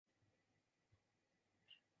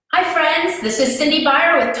friends, this is Cindy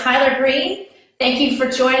Byer with Tyler Green. Thank you for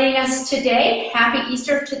joining us today. Happy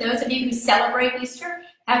Easter to those of you who celebrate Easter.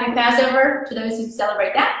 Happy Passover to those who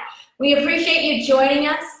celebrate that. We appreciate you joining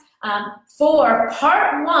us for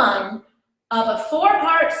part one of a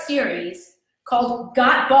four-part series called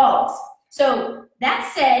Got Balls. So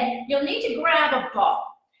that said, you'll need to grab a ball.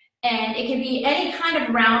 And it can be any kind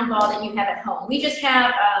of round ball that you have at home. We just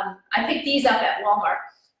have, I picked these up at Walmart.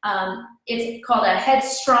 It's called a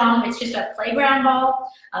Headstrong. It's just a playground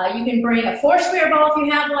ball. You can bring a four-square ball if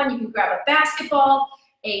you have one. You can grab a basketball,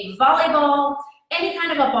 a volleyball, any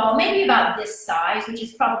kind of a ball, maybe about this size, which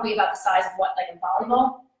is probably about the size of what, like a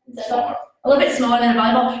volleyball? Is that right? A little bit smaller than a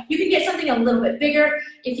volleyball. You can get something a little bit bigger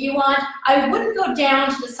if you want. I wouldn't go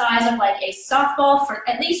down to the size of like a softball, for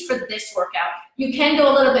at least for this workout. You can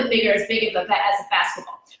go a little bit bigger, as big as a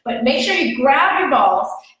basketball. But make sure you grab your balls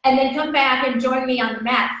and then come back and join me on the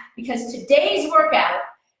mat, because today's workout,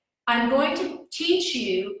 I'm going to teach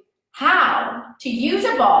you how to use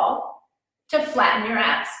a ball to flatten your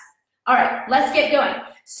abs. All right, let's get going.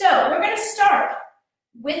 So we're going to start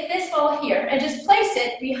with this ball here and just place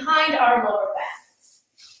it behind our lower back.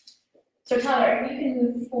 So Tyler, if you can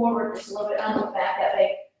move forward just a little bit on the back, that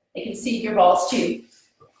way they can see your balls too.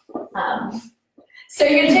 So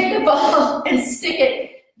you're going to take the ball and stick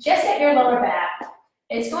it just at your lower back.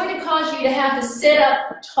 It's going to cause you to have to sit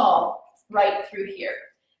up tall right through here.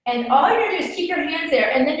 And all you're going to do is keep your hands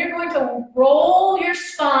there, and then you're going to roll your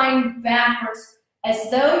spine backwards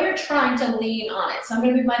as though you're trying to lean on it. So I'm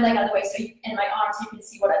going to move my leg out of the way and my arm so you can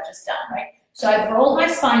see what I've just done, right? So I've rolled my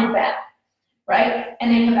spine back, right?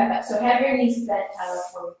 And then come back up. So have your knees bent, Tyler,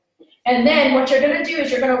 for me. And then what you're going to do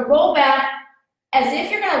is you're going to roll back as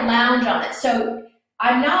if you're going to lounge on it. So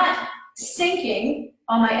I'm not sinking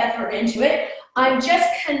all my effort into it. I'm just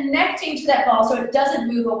connecting to that ball so it doesn't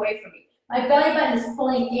move away from me. My belly button is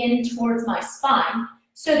pulling in towards my spine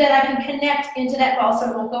so that I can connect into that ball so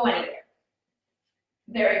it won't go anywhere.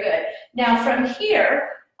 Very good. Now from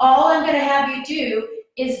here, all I'm going to have you do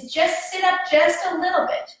is just sit up just a little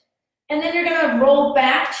bit. And then you're going to roll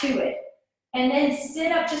back to it. And then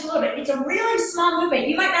sit up just a little bit. It's a really small movement.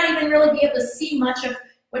 You might not even really be able to see much of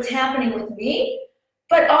what's happening with me.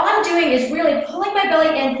 But all I'm doing is really pulling my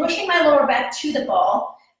belly in, pushing my lower back to the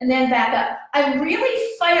ball, and then back up. I'm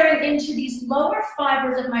really firing into these lower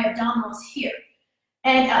fibers of my abdominals here.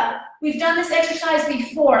 And we've done this exercise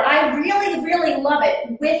before. I really, really love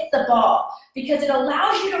it with the ball because it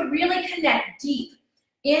allows you to really connect deep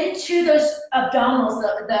into those abdominals,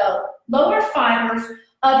 the lower fibers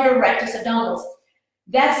of your rectus abdominals.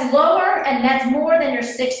 That's lower and that's more than your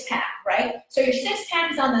six-pack, right? So your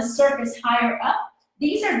six-pack is on the surface higher up.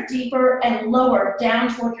 These are deeper and lower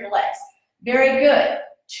down toward your legs. Very good.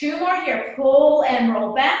 Two more here. Pull and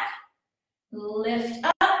roll back. Lift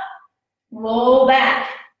up. Roll back.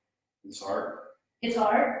 It's hard. It's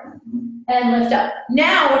hard. And lift up.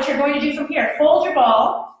 Now what you're going to do from here, hold your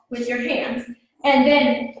ball with your hands and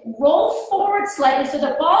then roll forward slightly so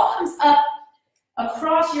the ball comes up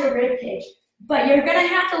across your rib cage. But you're going to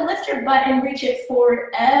have to lift your butt and reach it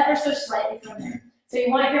forward ever so slightly from there. So you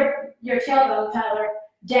want your tailbone, Tyler,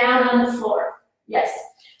 down on the floor. Yes.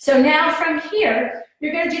 So now from here,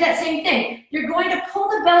 you're going to do that same thing. You're going to pull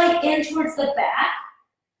the belly in towards the back,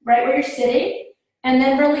 right where you're sitting, and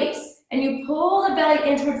then release. And you pull the belly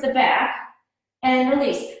in towards the back and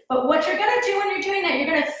release. But what you're going to do when you're doing that, you're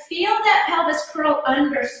going to feel that pelvis curl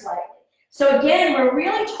under slightly. So again, we're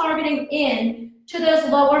really targeting in to those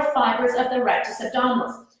lower fibers of the rectus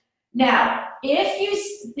abdominals. Now, if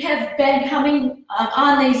you have been coming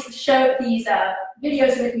on these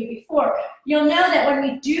videos with me before, you'll know that when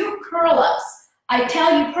we do curl-ups, I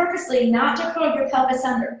tell you purposely not to curl your pelvis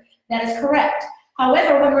under. That is correct.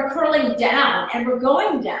 However, when we're curling down and we're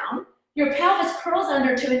going down, your pelvis curls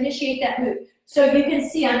under to initiate that move. So you can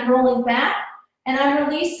see I'm rolling back and I'm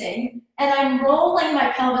releasing and I'm rolling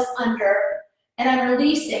my pelvis under and I'm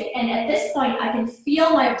releasing. And at this point, I can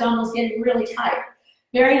feel my abdominals getting really tight.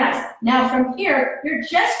 Very nice. Now from here, you're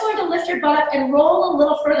just going to lift your butt up and roll a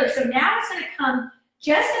little further. So now it's going to come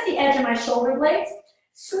just at the edge of my shoulder blades.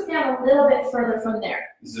 Scoot down a little bit further from there.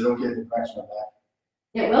 Is it okay if it cracks my back?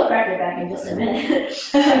 It will crack your back in just a minute.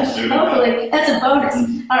 Hopefully, that's a bonus.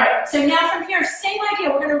 All right, so now from here, same idea.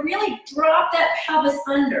 We're going to really drop that pelvis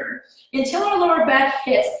under until our lower back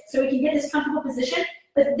hits so we can get this comfortable position.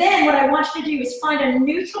 But then what I want you to do is find a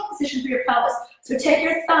neutral position for your pelvis. So take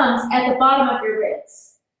your thumbs at the bottom of your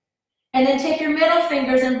ribs. And then take your middle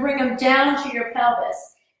fingers and bring them down to your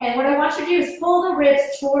pelvis. And what I want you to do is pull the ribs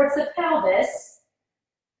towards the pelvis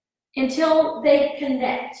until they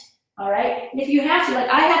connect. All right? If you have to, like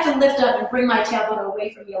I have to lift up and bring my tailbone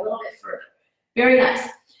away from me a little bit further. Very nice.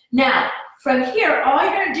 Now, from here, all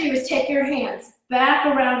you're going to do is take your hands back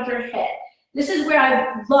around your head. This is where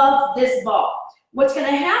I love this ball. What's going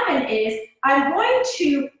to happen is I'm going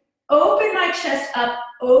to open my chest up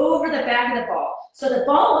over the back of the ball. So the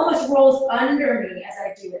ball almost rolls under me as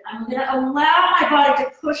I do it. I'm going to allow my body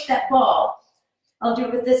to push that ball. I'll do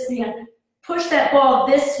it with this hand. Push that ball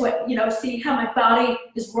this way, you know, see how my body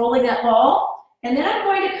is rolling that ball? And then I'm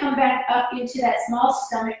going to come back up into that small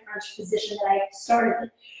stomach crunch position that I started with.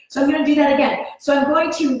 So I'm going to do that again. So I'm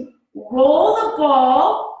going to roll the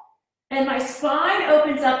ball, and my spine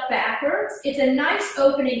opens up backwards. It's a nice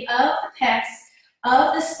opening of the pecs,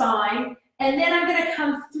 of the spine, and then I'm going to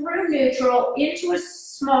come through neutral into a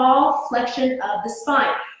small flexion of the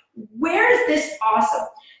spine. Where is this awesome?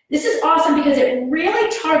 This is awesome because it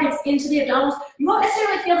really targets into the abdominals. You won't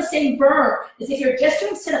necessarily feel the same burn as if you're just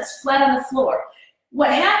doing sit-ups flat on the floor.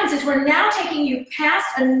 What happens is we're now taking you past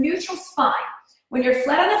a neutral spine. When you're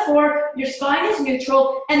flat on the floor, your spine is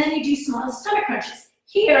neutral, and then you do small stomach crunches.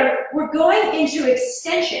 Here, we're going into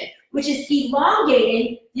extension, which is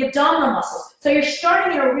elongating the abdominal muscles. So you're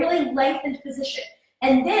starting in a really lengthened position.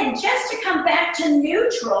 And then just to come back to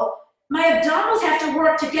neutral, my abdominals have to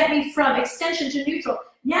work to get me from extension to neutral.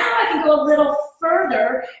 Now I can go a little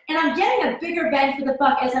further, and I'm getting a bigger bang for the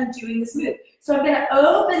buck as I'm doing this move. So I'm going to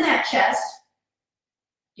open that chest.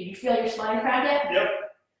 Did you feel your spine crack yet? Yep.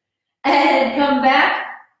 And come back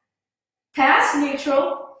past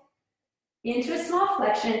neutral into a small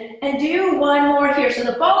flexion, and do one more here. So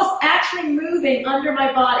the ball is actually moving under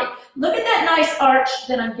my body. Look at that nice arch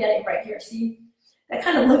that I'm getting right here. See? That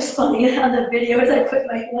kind of looks funny on the video as I put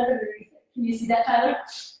my hand underneath it. Can you see that, Tyler?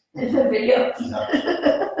 In the video? No.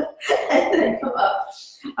 And then come up.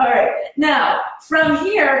 All right. Now, from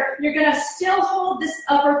here, you're going to still hold this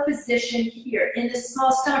upper position here in this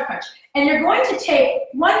small stomach crunch. And you're going to take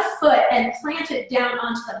one foot and plant it down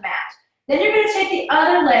onto the mat. Then you're going to take the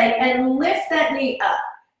other leg and lift that knee up.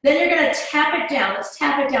 Then you're going to tap it down. Let's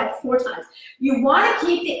tap it down 4 times. You want to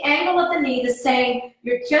keep the angle of the knee the same.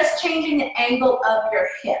 You're just changing the angle of your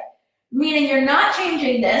hip. Meaning you're not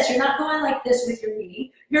changing this. You're not going like this with your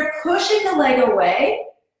knee. You're pushing the leg away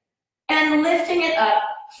and lifting it up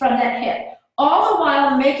from that hip. All the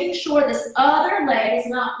while making sure this other leg is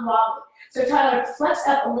not wobbly. So Tyler, flex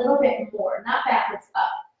up a little bit more, not backwards, up.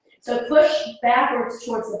 So push backwards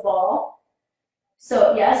towards the ball.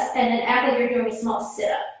 So yes, and then act like you're doing a small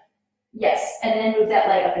sit-up. Yes, and then move that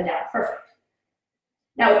leg up and down. Perfect.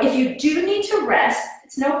 Now, if you do need to rest,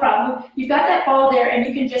 it's no problem. You've got that ball there, and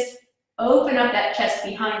you can just open up that chest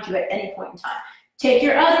behind you at any point in time. Take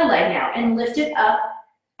your other leg now and lift it up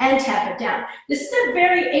and tap it down. This is a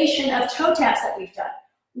variation of toe taps that we've done.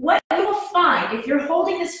 What you will find if you're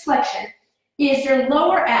holding this flexion is your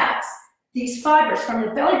lower abs, these fibers from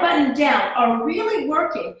the belly button down, are really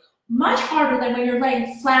working much harder than when you're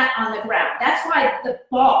laying flat on the ground. That's why the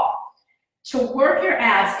ball to work your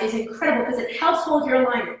abs is incredible because it helps hold your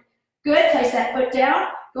alignment. Good, place that foot down.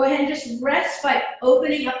 Go ahead and just rest by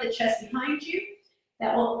opening up the chest behind you.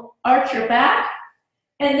 That will arch your back.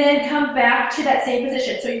 And then come back to that same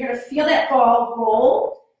position. So you're going to feel that ball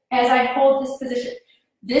roll as I hold this position.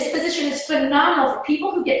 This position is phenomenal for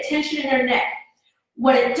people who get tension in their neck.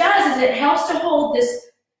 What it does is it helps to hold this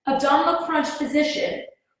abdominal crunch position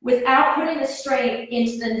without putting the strain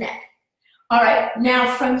into the neck. All right,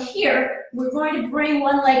 now from here, we're going to bring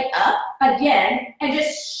one leg up again and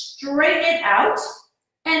just straighten it out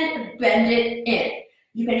and bend it in.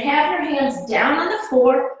 You can have your hands down on the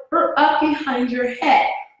floor or up behind your head,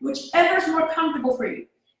 whichever is more comfortable for you.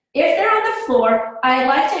 If they're on the floor, I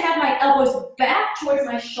like to have my elbows back towards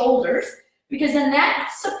my shoulders because then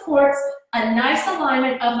that supports a nice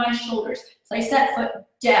alignment of my shoulders. Place that foot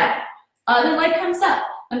down. Other leg comes up.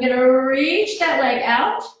 I'm going to reach that leg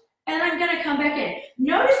out, and I'm going to come back in.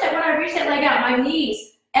 Notice that when I reach that leg out, my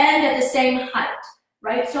knees end at the same height,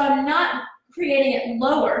 right? So I'm not creating it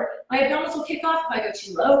lower. My abdominals will kick off if I go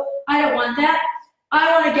too low. I don't want that.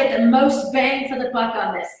 I want to get the most bang for the buck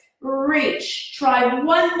on this. Reach. Try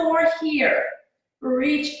one more here.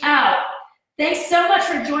 Reach out. Thanks so much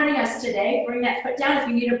for joining us today. Bring that foot down. If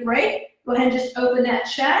you need a break, go ahead and just open that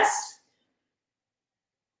chest.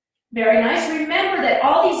 Very nice. Remember that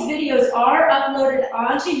all these videos are uploaded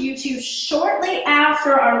onto YouTube shortly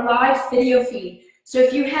after our live video feed. So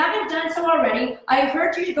if you haven't done so already, I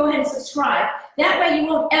encourage you to go ahead and subscribe. That way you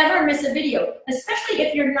won't ever miss a video, especially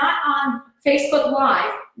if you're not on Facebook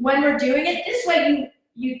Live when we're doing it. This way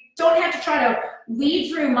you don't have to try to weed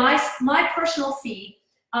through my personal feed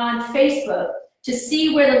on Facebook to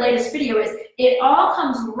see where the latest video is. It all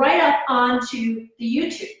comes right up onto the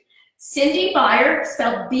YouTube. Cindy Byer,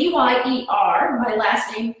 spelled B-Y-E-R, my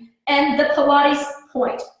last name, and the Pilates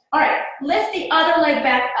point. All right, lift the other leg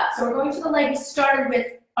back up. So we're going to the leg we started with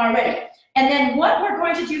already. And then what we're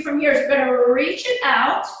going to do from here is we're going to reach it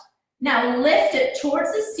out. Now lift it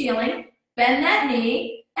towards the ceiling, bend that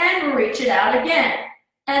knee, and reach it out again.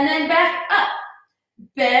 And then back up,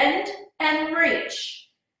 bend and reach.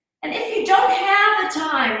 And if you don't have the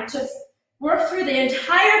time to work through the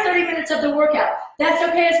entire 30 minutes of the workout, that's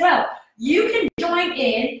okay as well. You can join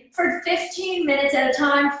in for 15 minutes at a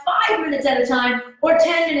time, 5 minutes at a time, or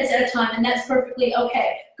 10 minutes at a time, and that's perfectly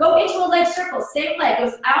okay. Go into a leg circle. Same leg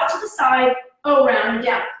goes out to the side, around and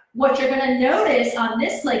down. What you're going to notice on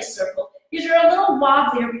this leg circle is you're a little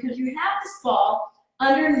wobblier because you have this ball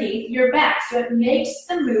underneath your back, so it makes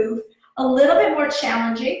the move a little bit more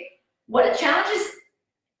challenging. What it challenges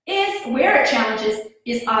is, where it challenges,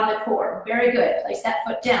 is on the core. Very good. Place that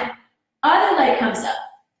foot down. Other leg comes up.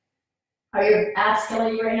 Are your abs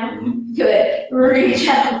killing you right now? Mm-hmm. Good. Reach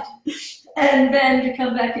out. And then you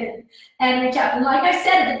come back in and reach out. And like I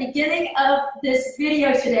said at the beginning of this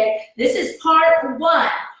video today, this is part 1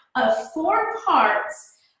 of 4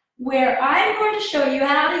 parts where I'm going to show you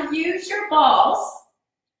how to use your balls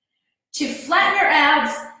to flatten your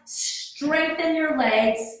abs, strengthen your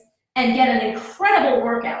legs, and get an incredible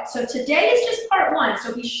workout. So today is just part 1,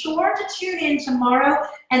 so be sure to tune in tomorrow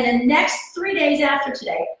and the next 3 days after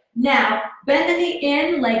today. Now, bend the knee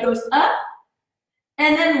in, leg goes up,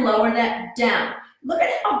 and then lower that down. Look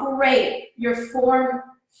at how great your form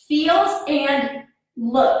feels and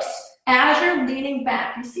looks as you're leaning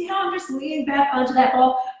back. You see how I'm just leaning back onto that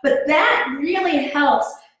ball? But that really helps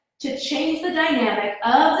to change the dynamic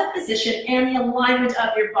of the position and the alignment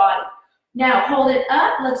of your body. Now, hold it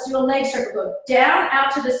up. Let's do a leg circle. Go down,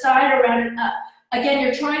 out to the side, around and up. Again,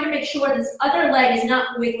 you're trying to make sure this other leg is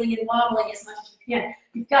not wiggling and wobbling as much as you can.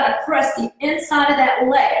 You've got to press the inside of that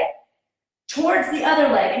leg towards the other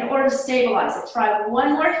leg in order to stabilize it. Try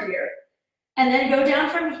one more here, and then go down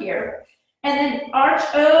from here, and then arch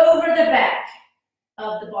over the back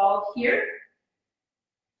of the ball here.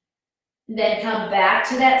 Then come back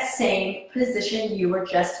to that same position you were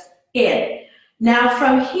just in. Now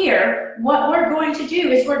from here, what we're going to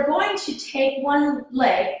do is we're going to take one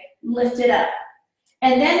leg, lift it up.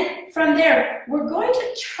 And then from there, we're going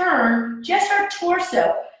to turn just our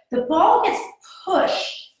torso. The ball gets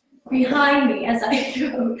pushed behind me as I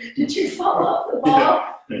go. Did you fall off the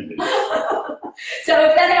ball? So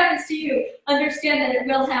if that happens to you, understand that it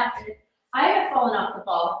will happen. I have fallen off the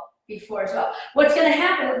ball before as well. What's going to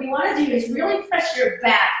happen, what you want to do is really press your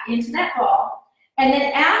back into that ball. And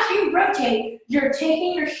then as you rotate, you're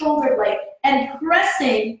taking your shoulder blade and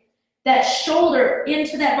pressing that shoulder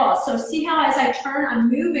into that ball. So see how as I turn, I'm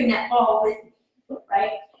moving that ball with me,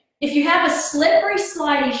 right? If you have a slippery,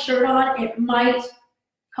 slidey shirt on, it might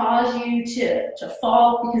cause you to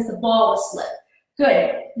fall because the ball will slip.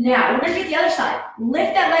 Good. Now, we're going to do the other side.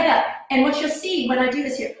 Lift that leg up. And what you'll see when I do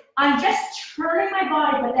this here, I'm just turning my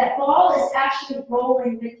body, but that ball is actually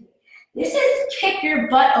rolling with me. This is kick your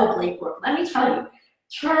butt oblique work. Let me tell you.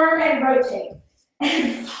 Turn and rotate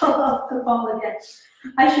and fall off the ball again.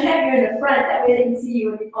 I should have you in the front, that way they can see you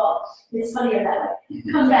when you fall. It's funnier that way.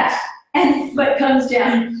 Come back, and foot comes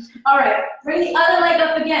down. All right, bring the other leg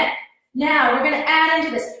up again. Now, we're going to add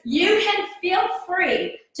into this. You can feel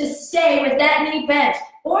free to stay with that knee bent,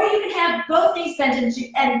 or you can have both knees bent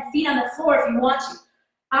and feet on the floor if you want to.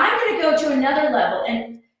 I'm going to go to another level,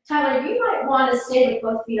 and Tyler, you might want to stay with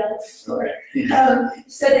both feet on the floor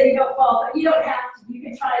so that you don't fall, but you don't have to. You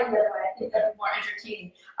can try it the other way. I think that'd be more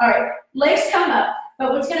entertaining. All right, legs come up,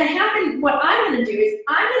 but what's going to happen, what I'm going to do is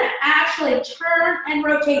I'm going to actually turn and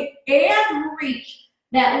rotate and reach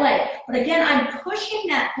that leg. But again, I'm pushing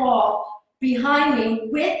that ball behind me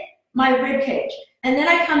with my rib cage. And then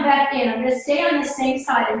I come back in. I'm going to stay on the same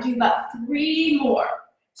side and do about 3 more.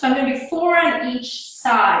 So I'm going to do 4 on each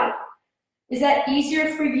side. Is that easier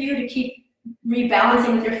for you to keep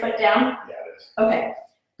rebalancing with your foot down? Yeah, it is. Okay,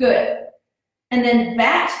 good. And then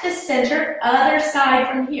back to the center, other side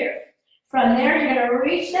from here. From there, you're going to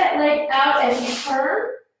reach that leg out as you turn,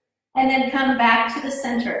 and then come back to the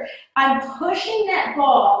center. I'm pushing that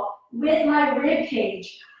ball with my rib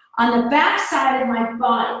cage on the back side of my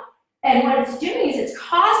body. And what it's doing is it's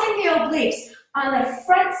causing the obliques on the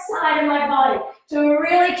front side of my body to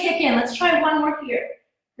really kick in. Let's try one more here.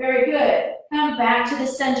 Very good. Come back to the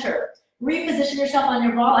center. Reposition yourself on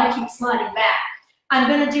your ball. I keep sliding back. I'm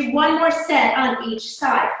going to do 1 more set on each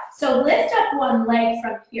side. So lift up one leg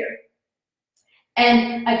from here.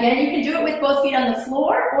 And again, you can do it with both feet on the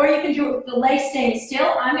floor, or you can do it with the leg staying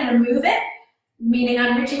still. I'm going to move it. meaning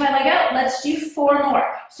I'm reaching my leg out. Let's do 4 more.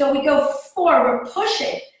 So we go 4, we're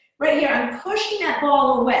pushing. Right here, I'm pushing that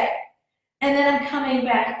ball away, and then I'm coming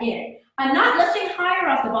back in. I'm not lifting higher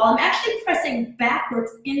off the ball, I'm actually pressing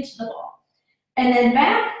backwards into the ball. And then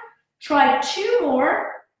back, try 2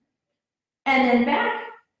 more, and then back.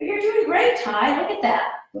 You're doing great, Ty, look at that.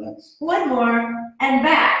 Nice. 1 more, and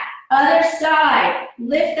back. Other side,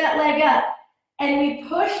 lift that leg up. And we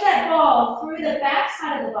push that ball through the back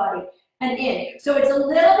side of the body and in. So it's a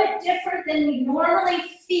little bit different than we normally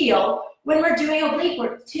feel when we're doing oblique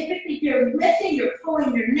work. Typically you're lifting, you're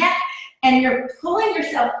pulling your neck, and you're pulling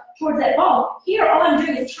yourself towards that ball. Here, all I'm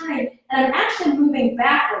doing is turning, and I'm actually moving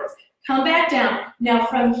backwards. Come back down. Now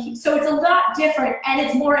from here, so it's a lot different, and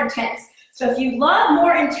it's more intense. So if you love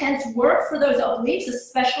more intense work for those obliques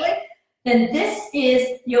especially, then this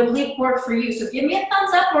is the oblique work for you. So give me a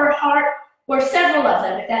thumbs up or a heart, or several of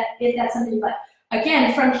them if that's something you like.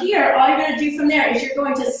 Again, from here, all you're going to do from there is you're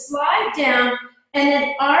going to slide down and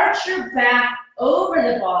then arch your back over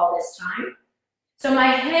the ball this time. So my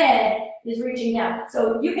head is reaching down.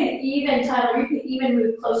 So you can even, Tyler, you can even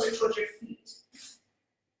move closer towards your feet.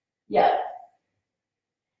 Yep.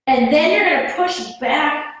 And then you're going to push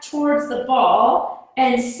back towards the ball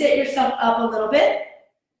and sit yourself up a little bit.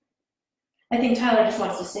 I think Tyler just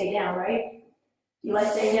wants to stay down, right? You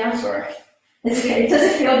like staying down? Sorry. It's okay. Does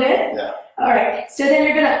it feel good? Yeah. All right. So then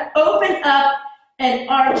you're going to open up and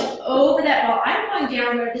arch over that ball. I'm going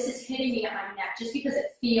down where this is hitting me on my neck just because it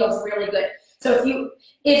feels really good. So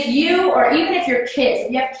if you or even if you're kids,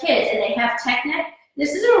 if you have kids and they have tech neck,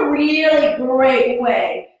 this is a really great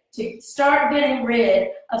way to start getting rid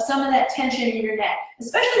of some of that tension in your neck,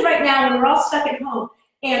 especially right now when we're all stuck at home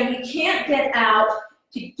and we can't get out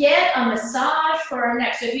to get a massage for our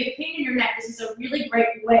neck. So if you have pain in your neck, this is a really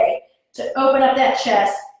great way to open up that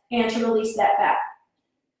chest and to release that back.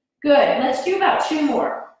 Good, let's do about 2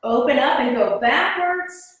 more. Open up and go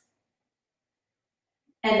backwards,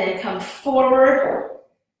 and then come forward,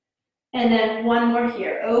 and then 1 more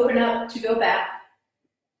here. Open up to go back,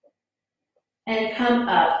 and come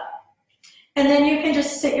up. And then you can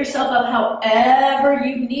just sit yourself up however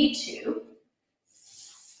you need to.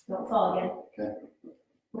 Don't fall again. Okay.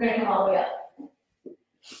 We're gonna come all the way up.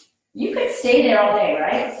 You could stay there all day,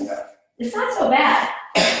 right? Yeah. It's not so bad.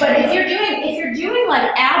 But if you're doing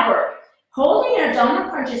like ab work, holding an abdominal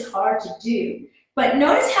crunch is hard to do. But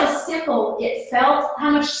notice how simple it felt, how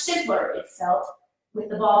much simpler it felt with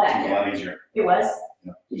the ball back there. A lot easier. It was?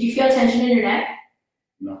 Yeah. Did you feel tension in your neck?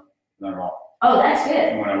 No, not at all. Oh, that's good.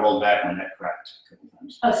 And when I rolled back, my neck cracked a couple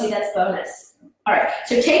times. Oh, see, that's bonus. All right,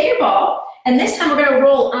 so take your ball, and this time we're going to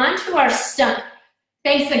roll onto our stomach.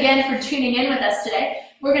 Thanks again for tuning in with us today.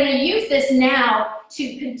 We're going to use this now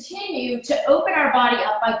to continue to open our body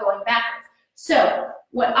up by going backwards. So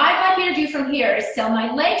what I'd like you to do from here is, so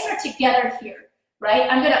my legs are together here, right?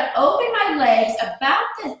 I'm going to open my legs about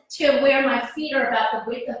to where my feet are about the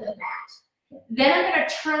width of the mat. Then I'm going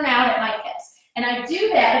to turn out at my hips. And I do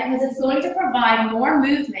that because it's going to provide more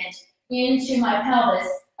movement into my pelvis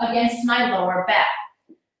against my lower back,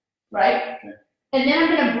 right? Okay. And then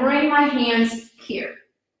I'm going to bring my hands here.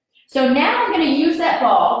 So now I'm going to use that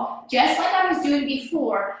ball, just like I was doing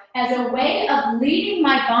before, as a way of leading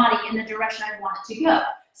my body in the direction I want it to go.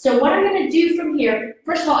 So what I'm going to do from here,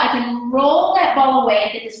 first of all, I can roll that ball away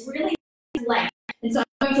and get this really nice length. And so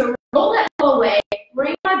I'm going to roll that ball away,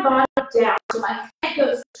 bring my body down so my head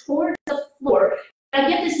goes towards the floor. I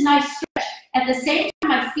get this nice stretch. At the same time,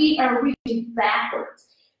 my feet are reaching backwards.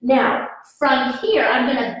 Now, from here, I'm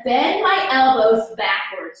going to bend my elbows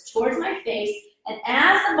backwards towards my face. And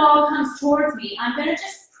as the ball comes towards me, I'm going to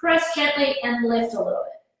just press gently and lift a little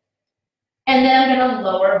bit. And then I'm going to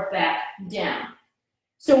lower back down.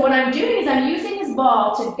 So what I'm doing is I'm using this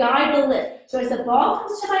ball to guide the lift. So as the ball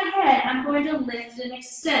comes to my head, I'm going to lift and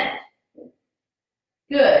extend.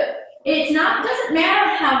 Good. Doesn't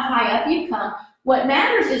matter how high up you come. What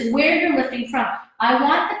matters is where you're lifting from. I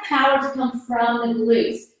want the power to come from the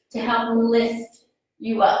glutes to help lift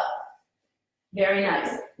you up. Very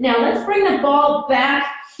nice. Now let's bring the ball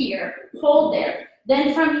back here. Hold there.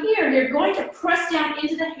 Then from here, you're going to press down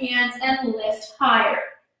into the hands and lift higher.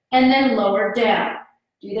 And then lower down.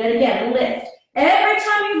 Do that again. Lift. Every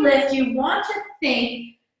time you lift, you want to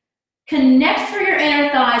think, connect through your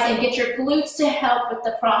inner thighs and get your glutes to help with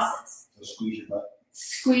the process. So squeeze your butt.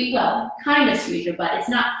 Squeeze, well, kind of squeeze your butt. It's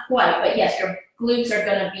not quite, but yes, your glutes are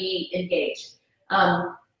going to be engaged.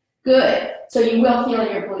 Good. So you will feel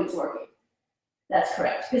your glutes working. That's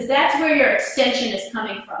correct, because that's where your extension is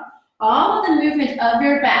coming from. All of the movement of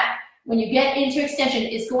your back, when you get into extension,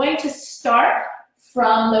 is going to start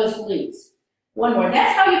from those glutes. One more.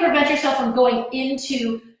 That's how you prevent yourself from going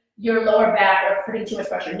into your lower back or putting too much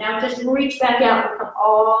pressure. Now just reach back out and come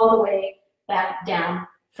all the way back down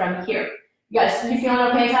from here. You guys, you feeling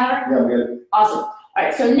okay, Tyler? Yeah, good. Awesome. All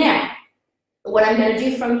right, so now what I'm going to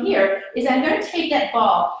do from here is I'm going to take that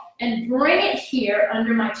ball and bring it here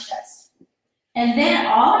under my chest. And then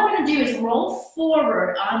all I'm going to do is roll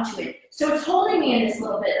forward onto it. So it's holding me in this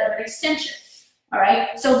little bit of an extension. All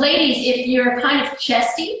right, so ladies, if you're kind of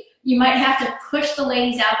chesty, you might have to push the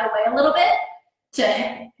ladies out of the way a little bit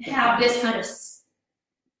to have this kind of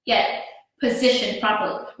get positioned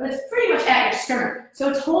properly. But it's pretty much at your sternum. So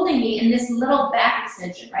it's holding me in this little back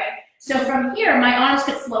extension, right? So from here, my arms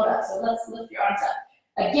get slowed up. So let's lift your arms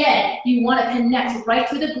up. Again, you want to connect right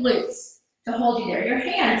through the glutes to hold you there. Your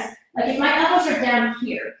hands, like if my elbows are down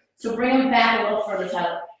here, so bring them back a little further,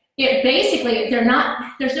 Tyler. It basically,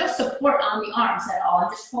 there's no support on the arms at all.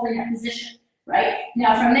 I'm just holding that position, right?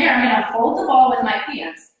 Now from there, I'm going to hold the ball with my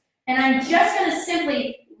hands, and I'm just going to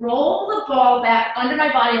simply roll the ball back under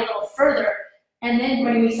my body a little further, and then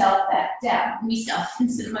bring myself back down. Myself,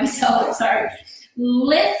 instead of myself, sorry.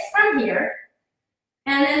 Lift from here,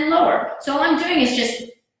 and then lower. So all I'm doing is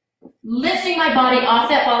just lifting my body off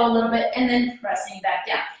that ball a little bit, and then pressing back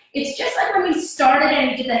down. It's just like when we started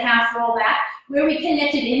and we did the half roll back, where we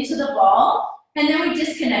connected into the ball, and then we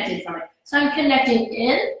disconnected from it. So I'm connecting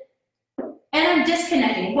in, and I'm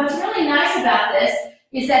disconnecting. What's really nice about this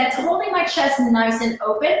is that it's holding my chest nice and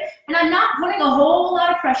open, and I'm not putting a whole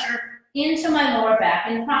lot of pressure into my lower back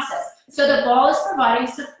in the process. So the ball is providing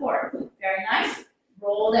support. Very nice.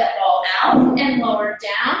 Roll that ball out and lower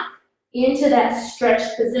down into that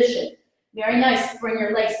stretched position. Very nice. Bring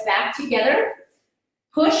your legs back together.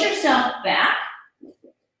 Push yourself back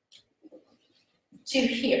to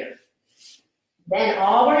here. Then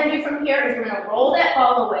all we're going to do from here is we're going to roll that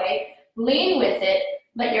ball away, lean with it,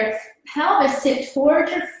 let your pelvis sit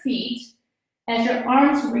towards your feet as your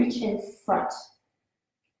arms reach in front.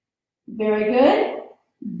 Very good.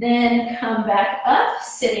 Then come back up,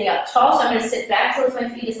 sitting up tall. So I'm going to sit back towards my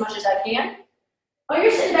feet as much as I can. Oh,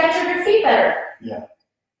 you're sitting back towards your feet better. Yeah.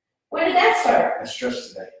 When did that start? I stretched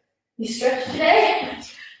today. You stretched today?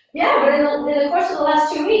 Yeah, but in the course of the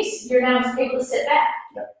last 2 weeks, you're now able to sit back.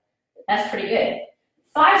 Yeah. That's pretty good.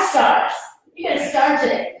 5 stars. You got a star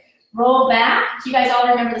today. Roll back. Do you guys all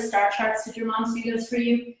remember the star charts? Did your moms do those for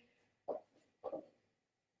you?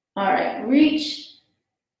 All right, reach.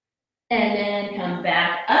 And then come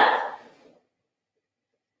back up.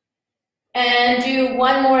 And do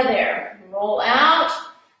one more there. Roll out.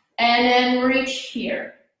 And then reach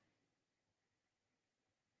here.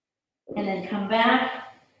 And then come back.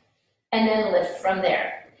 And then lift from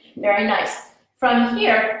there. Very nice. From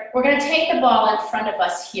here, we're going to take the ball in front of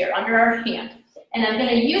us here, under our hand. And I'm going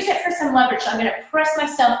to use it for some leverage. So I'm going to press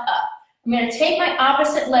myself up. I'm going to take my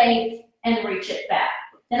opposite leg and reach it back.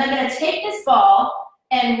 Then I'm going to take this ball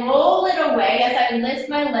and roll it away as I lift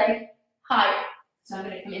my leg higher. So I'm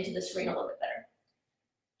going to come into this ring a little bit better.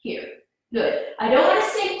 Here. Good. I don't want to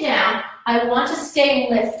sink down. I want to stay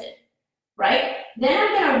lifted. Right? Then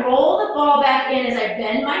I'm going to roll the ball back in as I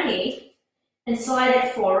bend my knee and slide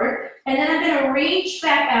it forward. And then I'm going to reach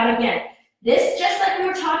back out again. This, just like we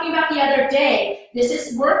were talking about the other day, this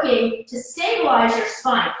is working to stabilize your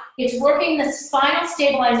spine. It's working the spinal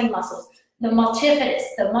stabilizing muscles, the multifidus,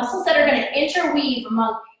 the muscles that are going to interweave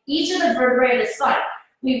among each of the vertebrae of the spine.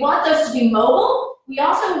 We want those to be mobile. We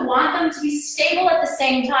also want them to be stable at the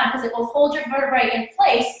same time because it will hold your vertebrae in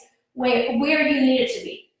place where you need it to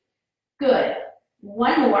be. Good.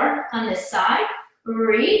 One more on this side.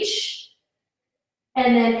 Reach,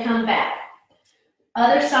 and then come back.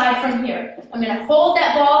 Other side from here. I'm going to hold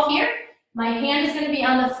that ball here. My hand is going to be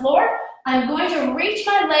on the floor. I'm going to reach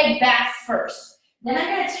my leg back first. Then I'm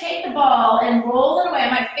going to take the ball and roll it away.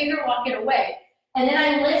 My finger walk it away. And then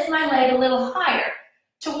I lift my leg a little higher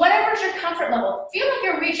to whatever's your comfort level. Feel like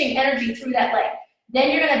you're reaching energy through that leg.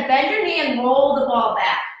 Then you're going to bend your knee and roll the ball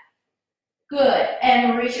back. Good.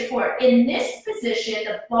 And reach it forward. In this position,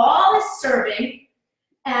 the ball is serving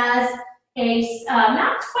as a,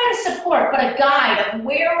 not quite a support, but a guide of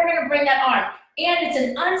where we're going to bring that arm. And it's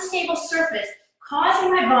an unstable surface,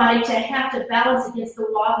 causing my body to have to balance against the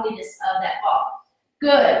wobbliness of that ball.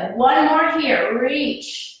 Good. One more here.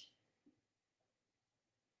 Reach.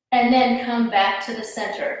 And then come back to the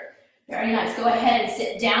center. Very nice. Go ahead and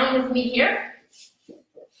sit down with me here.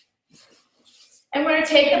 And we're going to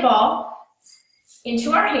take the ball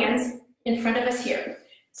into our hands in front of us here.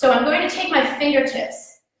 So I'm going to take my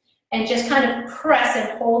fingertips and just kind of press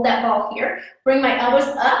and hold that ball here. Bring my elbows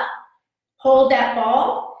up, hold that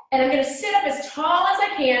ball, and I'm going to sit up as tall as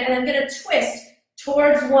I can, and I'm going to twist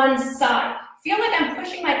towards one side. feel like I'm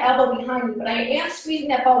pushing my elbow behind me, but I am squeezing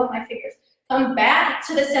that ball with my fingers. Come back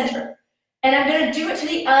to the center. And I'm going to do it to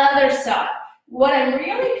the other side. What I'm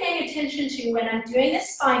really paying attention to when I'm doing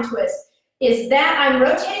this spine twist is that I'm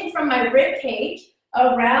rotating from my rib cage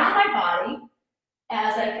around my body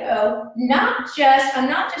as I go. I'm not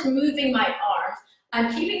just moving my arms.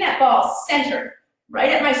 I'm keeping that ball centered right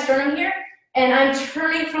at my sternum here, and I'm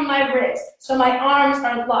turning from my ribs. So my arms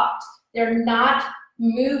are locked. They're not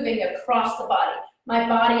moving across the body. My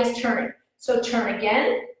body is turning. So turn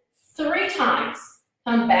again, 3 times.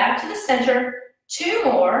 Come back to the center, 2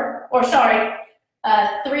 more, or sorry,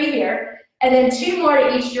 3 here, and then 2 more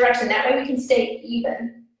to each direction. That way we can stay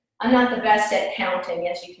even. I'm not the best at counting,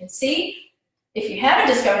 as you can see. If you haven't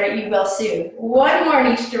discovered it, you will soon. 1 more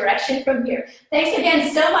in each direction from here. Thanks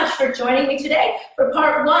again so much for joining me today for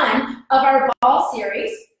part 1 of our ball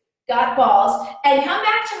series, Got Balls. And come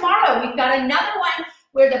back tomorrow. We've got another one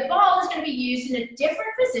where the ball is going to be used in a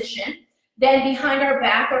different position than behind our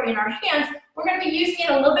back or in our hands. We're going to be using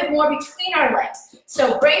it a little bit more between our legs.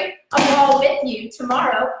 So bring a ball with you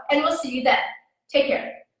tomorrow, and we'll see you then. Take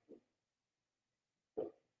care.